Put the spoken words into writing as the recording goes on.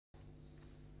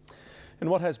In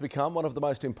what has become one of the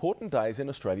most important days in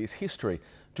Australia's history,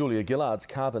 Julia Gillard's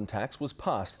carbon tax was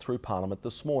passed through Parliament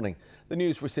this morning. The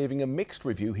news receiving a mixed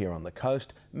review here on the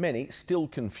coast, many still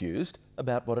confused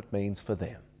about what it means for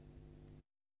them.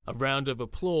 A round of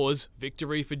applause,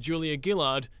 victory for Julia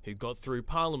Gillard, who got through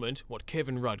Parliament what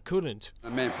Kevin Rudd couldn't.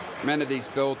 Amenities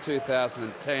Bill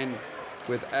 2010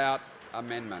 without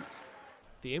amendment.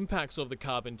 The impacts of the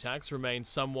carbon tax remain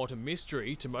somewhat a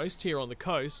mystery to most here on the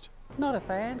coast. Not a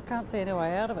fan, can't see any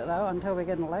way out of it though until we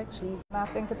get an election. I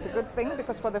think it's a good thing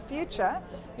because for the future,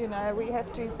 we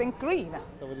have to think green.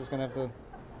 So we're just going to have to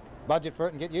budget for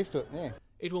it and get used to it, yeah.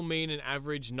 It will mean an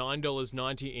average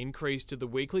 $9.90 increase to the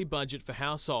weekly budget for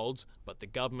households, but the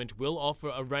government will offer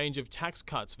a range of tax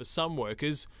cuts for some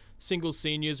workers. Single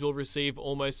seniors will receive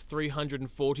almost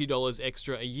 $340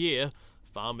 extra a year.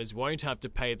 Farmers won't have to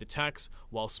pay the tax,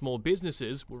 while small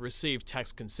businesses will receive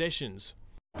tax concessions.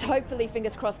 Hopefully,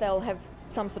 fingers crossed, they'll have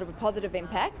some sort of a positive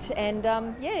impact and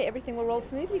everything will roll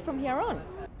smoothly from here on.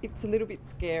 It's a little bit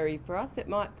scary for us. It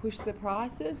might push the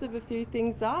prices of a few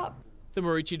things up. The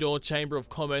Maroochydore Chamber of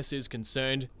Commerce is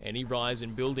concerned any rise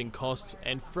in building costs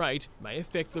and freight may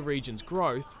affect the region's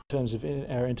growth. In terms of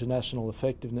our international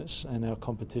effectiveness and our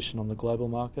competition on the global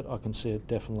market, I can see it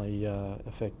definitely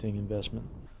affecting investment.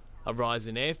 A rise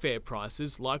in airfare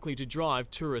prices likely to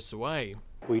drive tourists away.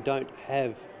 We don't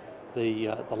have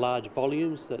the large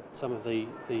volumes that some of the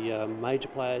major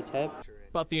players have.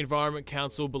 But the Environment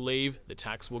Council believe the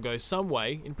tax will go some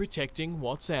way in protecting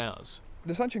what's ours.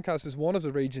 The Sunshine Coast is one of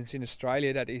the regions in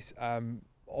Australia that is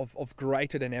of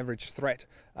greater than average threat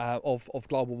of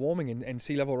global warming and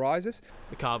sea level rises.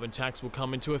 The carbon tax will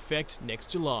come into effect next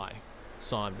July.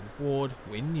 Simon Ward,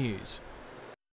 Win News.